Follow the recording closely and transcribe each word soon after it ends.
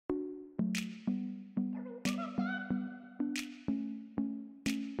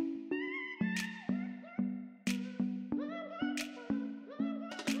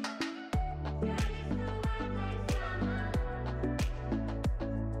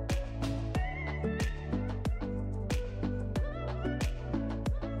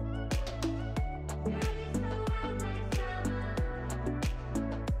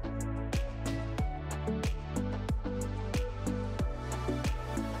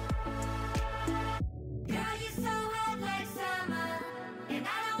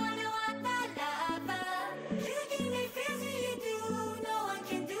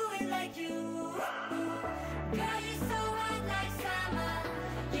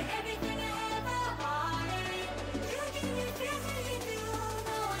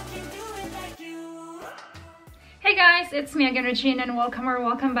guys, it's me again, Regine, and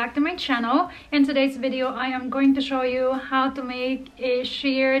welcome back to my channel. In today's video, I am going to show you how to make a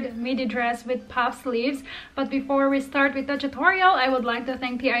sheared midi dress with puff sleeves. But before we start with the tutorial, I would like to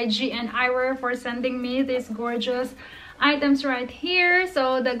thank TIJN EYEWEAR for sending me these gorgeous items right here.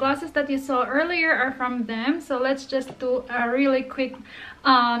 So the glasses that you saw earlier are from them. So let's just do a really quick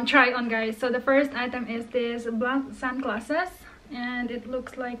try on, guys. So the first item is this black sunglasses, and it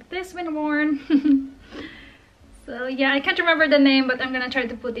looks like this when worn. So yeah, I can't remember the name, but I'm gonna try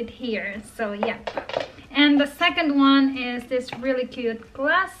to put it here. So yeah, and the second one is this really cute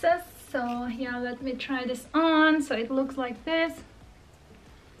glasses. So yeah, let me try this on. So it looks like this.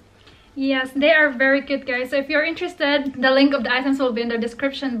 Yes, they are very cute, guys. So if you're interested, the link of the items will be in the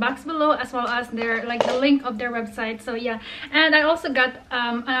description box below, as well as their the link of their website. So yeah, and I also got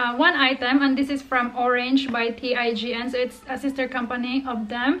one item, and this is from Orange by TIJN. So it's a sister company of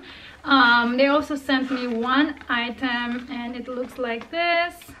them. They also sent me one item, and it looks like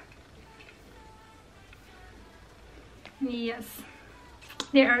this. Yes,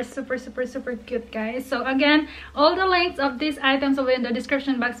 they are super cute, guys. So again, all the links of these items will be in the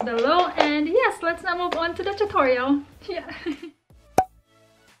description box below. And yes, let's now move on to the tutorial. Yeah.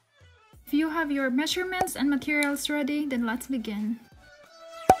 If you have your measurements and materials ready, then let's begin.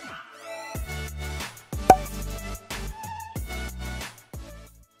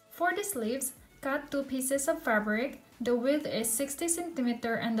 For the sleeves, cut 2 pieces of fabric. The width is 60 cm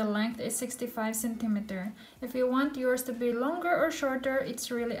and the length is 65 cm. If you want yours to be longer or shorter,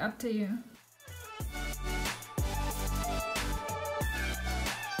 it's really up to you.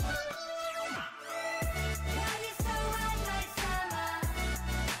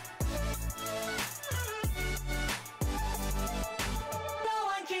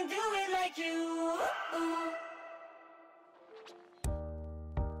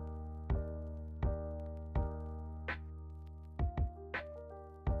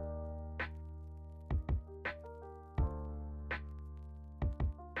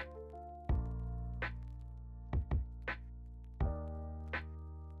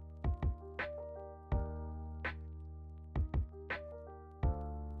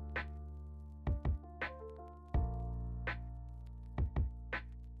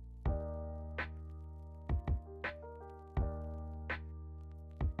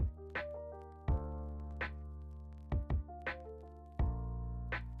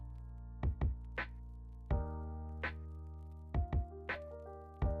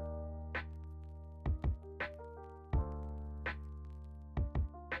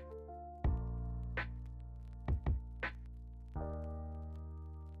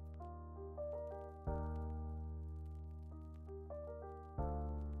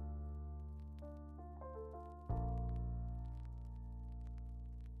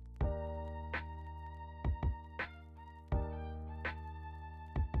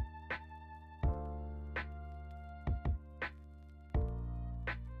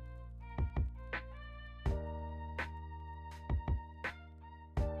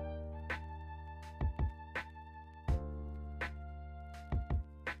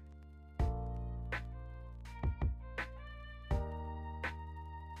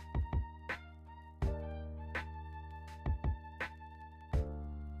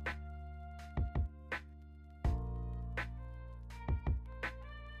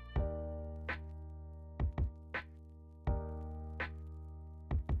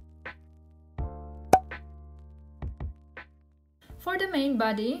 For the main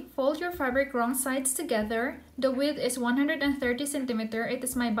body, fold your fabric wrong sides together. The width is 130 cm. It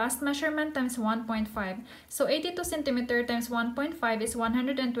is my bust measurement times 1.5. So 82 cm times 1.5 is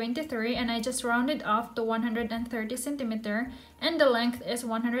 123, and I just rounded off to 130 cm. And the length is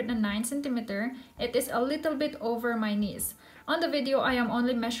 109 cm. It is a little bit over my knees. On the video, I am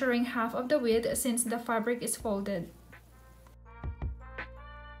only measuring half of the width since the fabric is folded.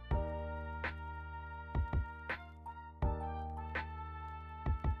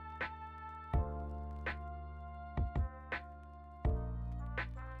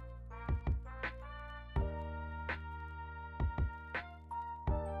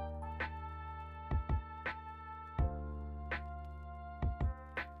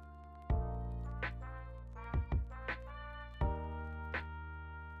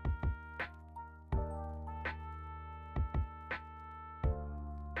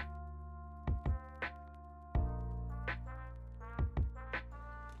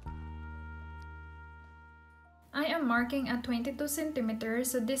 I am marking at 22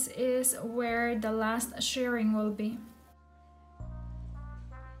 centimeters, so this is where the last shirring will be.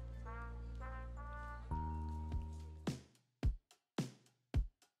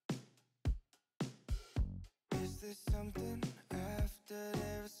 there's something after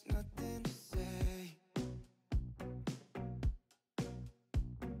there's nothing to say.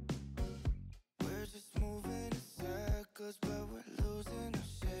 We're just moving in circles, but we're losing our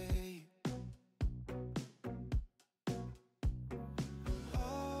shape.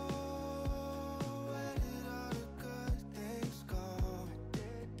 Oh, where did all the good things go?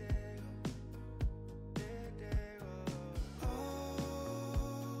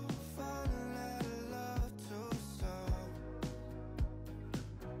 Oh, falling out of love too soon.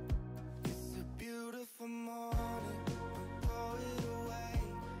 It's a beautiful morning, don't throw it away.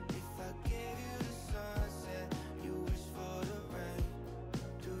 If I gave you the sunset, you wish for the rain.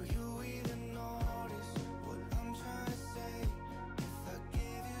 Do you even notice what I'm trying to say? If I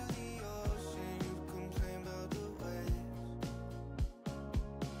gave you the ocean, you'd complain about the waves.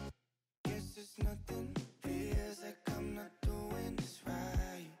 Guess there's nothing feels like I'm not doing this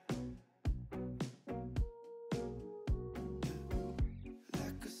right.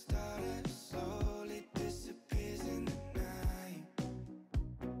 Like a star that slowly disappears in the night.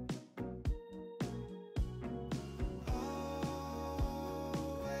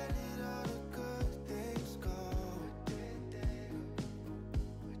 Oh, where did all the good things go?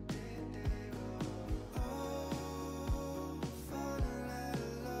 Oh, falling out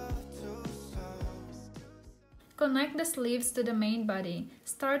of love too soon. Connect the sleeves to the main body.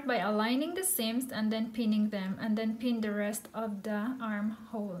 Start by aligning the seams and then pinning them, and then pin the rest of the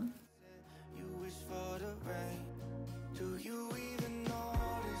armhole. You wish for the rain. Do you even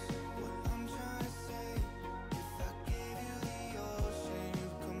notice what I'm trying to say? If I gave you the ocean,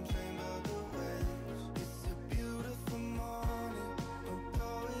 you'd complain about the waves. It's a beautiful morning, don't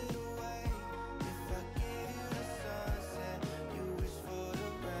throw it away. If I gave you the sunset, you wish for the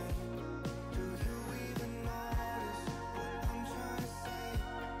rain. Do you even notice what I'm trying to say?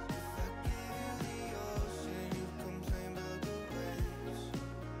 If I gave you the ocean, you'd complain about the waves.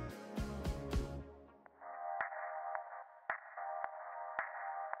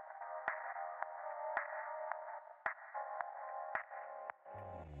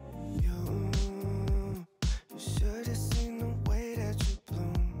 You should have seen the way that you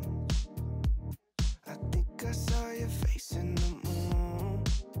bloom. I think I saw your face in the moon.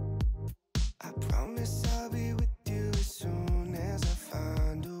 I promise I'll be with you as soon as I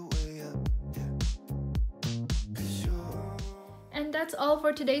find a way up. Yeah. 'Cause you're And that's all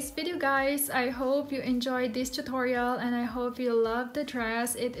for today's video, guys. I hope you enjoyed this tutorial and I hope you love the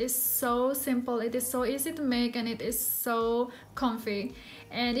dress. It is so simple, it is so easy to make, and it is so comfy.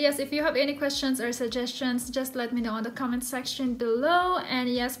 And yes, if you have any questions or suggestions, just let me know in the comment section below. And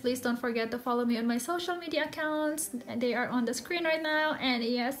yes, please don't forget to follow me on my social media accounts. They are on the screen right now. And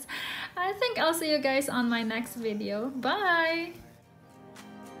yes, I think I'll see you guys on my next video. Bye!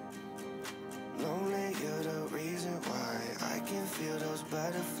 lonely, you're the reason why I can feel those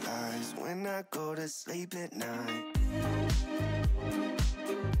butterflies when I go to sleep at night.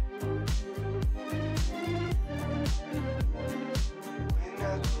 When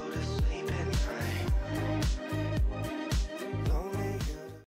I go